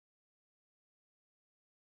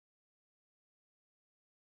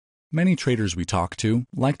Many traders we talk to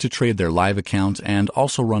like to trade their live account and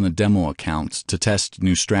also run a demo account to test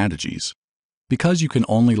new strategies. Because you can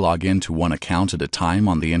only log into one account at a time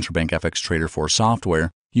on the Interbank FX Trader 4 software,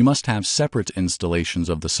 you must have separate installations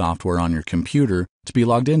of the software on your computer to be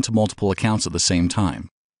logged into multiple accounts at the same time.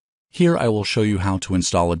 Here I will show you how to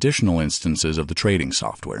install additional instances of the trading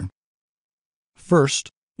software. First,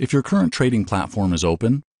 if your current trading platform is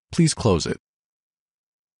open, please close it.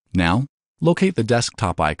 Now, locate the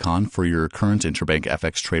desktop icon for your current Interbank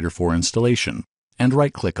FX Trader 4 installation and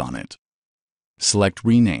right-click on it. Select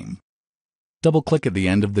Rename. Double-click at the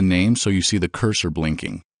end of the name so you see the cursor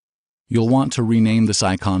blinking. You'll want to rename this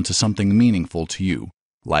icon to something meaningful to you,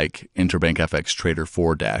 like Interbank FX Trader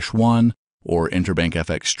 4-1 or Interbank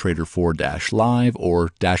FX Trader 4-Live or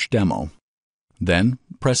 -Demo. Then,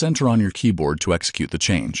 press Enter on your keyboard to execute the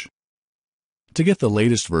change. To get the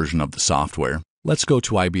latest version of the software, let's go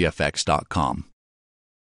to IBFX.com.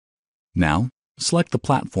 Now, select the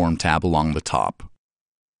Platform tab along the top.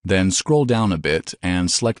 Then scroll down a bit and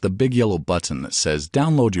select the big yellow button that says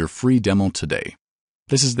Download your free demo today.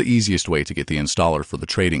 This is the easiest way to get the installer for the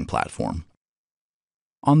trading platform.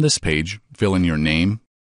 On this page, fill in your name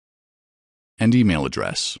and email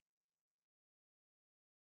address.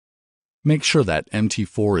 Make sure that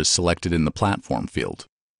MT4 is selected in the platform field.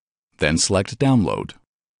 Then select Download.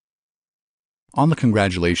 On the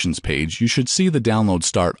Congratulations page, you should see the download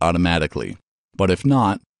start automatically, but if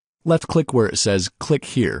not, left-click where it says Click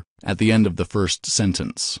Here at the end of the first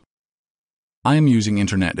sentence. I am using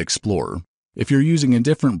Internet Explorer. If you're using a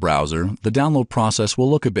different browser, the download process will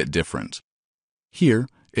look a bit different. Here,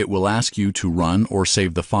 it will ask you to run or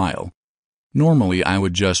save the file. Normally, I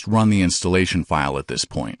would just run the installation file at this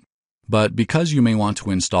point, but because you may want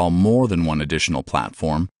to install more than one additional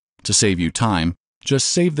platform, to save you time, just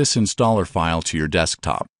save this installer file to your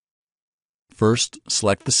desktop. First,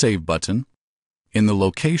 select the Save button. In the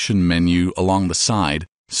Location menu along the side,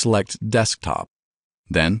 select Desktop.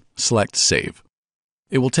 Then, select Save.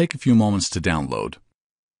 It will take a few moments to download.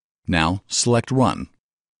 Now, select Run.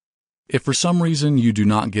 If for some reason you do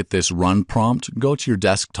not get this Run prompt, go to your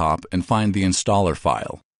desktop and find the installer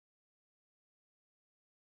file.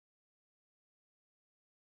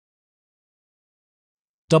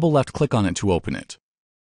 Double left-click on it to open it.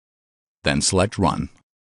 Then select Run.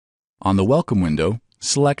 On the Welcome window,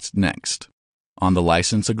 select Next. On the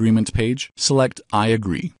License Agreement page, select I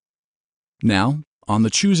agree. Now, on the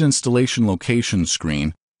Choose Installation Location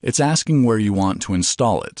screen, it's asking where you want to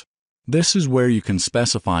install it. This is where you can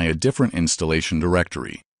specify a different installation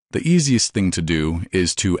directory. The easiest thing to do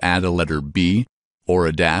is to add a letter B or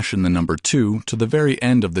a dash in the number 2 to the very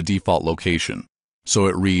end of the default location. So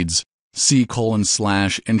it reads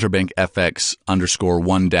C:/Interbank FX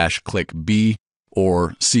 _1-click B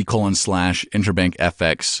or C:/Interbank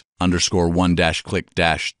FX _1-click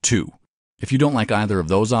 -2. If you don't like either of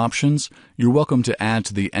those options, you're welcome to add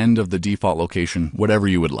to the end of the default location whatever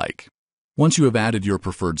you would like. Once you have added your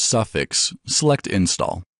preferred suffix, select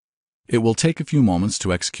Install. It will take a few moments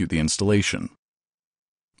to execute the installation.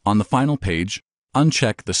 On the final page,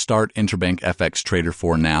 uncheck the Start Interbank FX Trader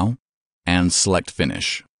 4 Now and select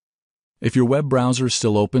Finish. If your web browser is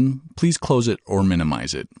still open, please close it or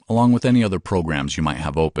minimize it, along with any other programs you might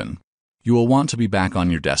have open. You will want to be back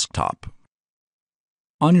on your desktop.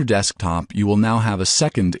 On your desktop, you will now have a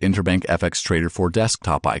second Interbank FX Trader 4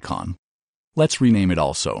 desktop icon. Let's rename it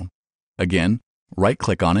also. Again,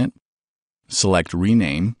 right-click on it, select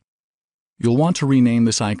Rename. You'll want to rename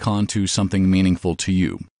this icon to something meaningful to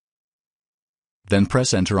you. Then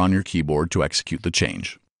press Enter on your keyboard to execute the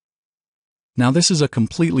change. Now this is a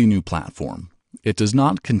completely new platform. It does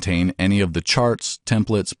not contain any of the charts,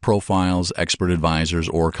 templates, profiles, expert advisors,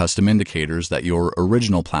 or custom indicators that your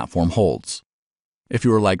original platform holds. If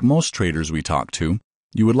you are like most traders we talk to,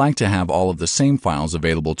 you would like to have all of the same files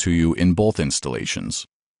available to you in both installations.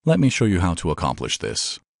 Let me show you how to accomplish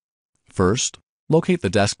this. First, locate the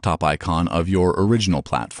desktop icon of your original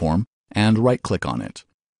platform and right-click on it.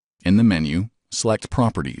 In the menu, select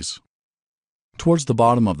Properties. Towards the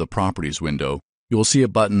bottom of the Properties window, you will see a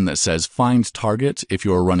button that says Find Target if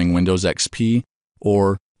you are running Windows XP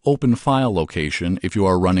or Open File Location if you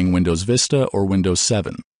are running Windows Vista or Windows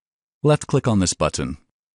 7. Left-click on this button.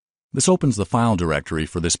 This opens the file directory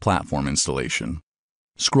for this platform installation.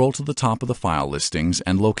 Scroll to the top of the file listings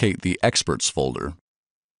and locate the Experts folder.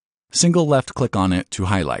 Single left-click on it to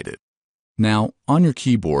highlight it. Now, on your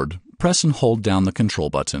keyboard, press and hold down the Control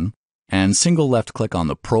button, and single left-click on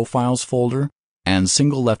the Profiles folder, and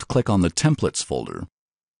single left-click on the Templates folder.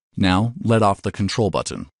 Now, let off the Control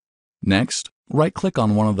button. Next, right-click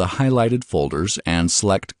on one of the highlighted folders and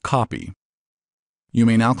select Copy. You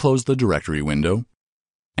may now close the Directory window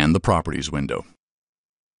and the Properties window.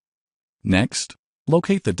 Next,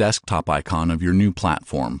 locate the desktop icon of your new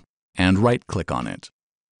platform and right-click on it.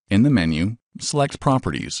 In the menu, select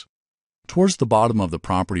Properties. Towards the bottom of the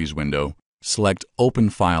Properties window, select Open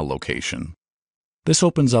File Location. This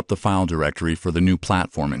opens up the file directory for the new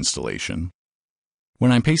platform installation.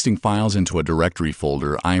 When I'm pasting files into a directory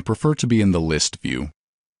folder, I prefer to be in the List view.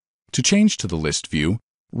 To change to the List view,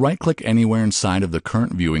 right-click anywhere inside of the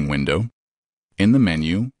current viewing window. In the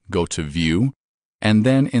menu, go to View, and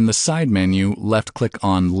then in the side menu, left-click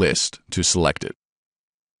on List to select it.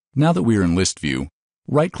 Now that we are in List view,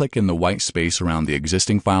 right-click in the white space around the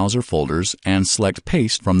existing files or folders and select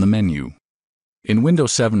Paste from the menu. In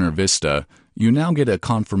Windows 7 or Vista, you now get a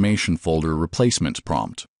confirmation folder replacement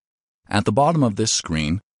prompt. At the bottom of this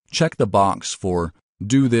screen, check the box for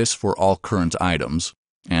Do this for all current items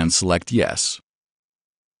and select Yes.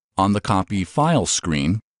 On the Copy File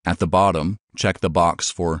screen, at the bottom, check the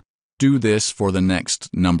box for Do this for the next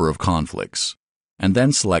number of conflicts, and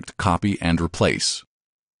then select Copy and Replace.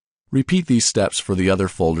 Repeat these steps for the other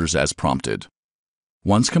folders as prompted.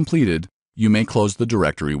 Once completed, you may close the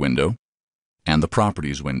Directory window and the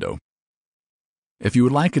Properties window. If you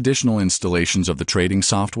would like additional installations of the trading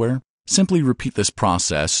software, simply repeat this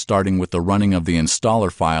process starting with the running of the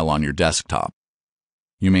installer file on your desktop.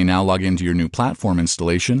 You may now log into your new platform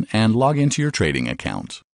installation and log into your trading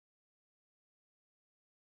account.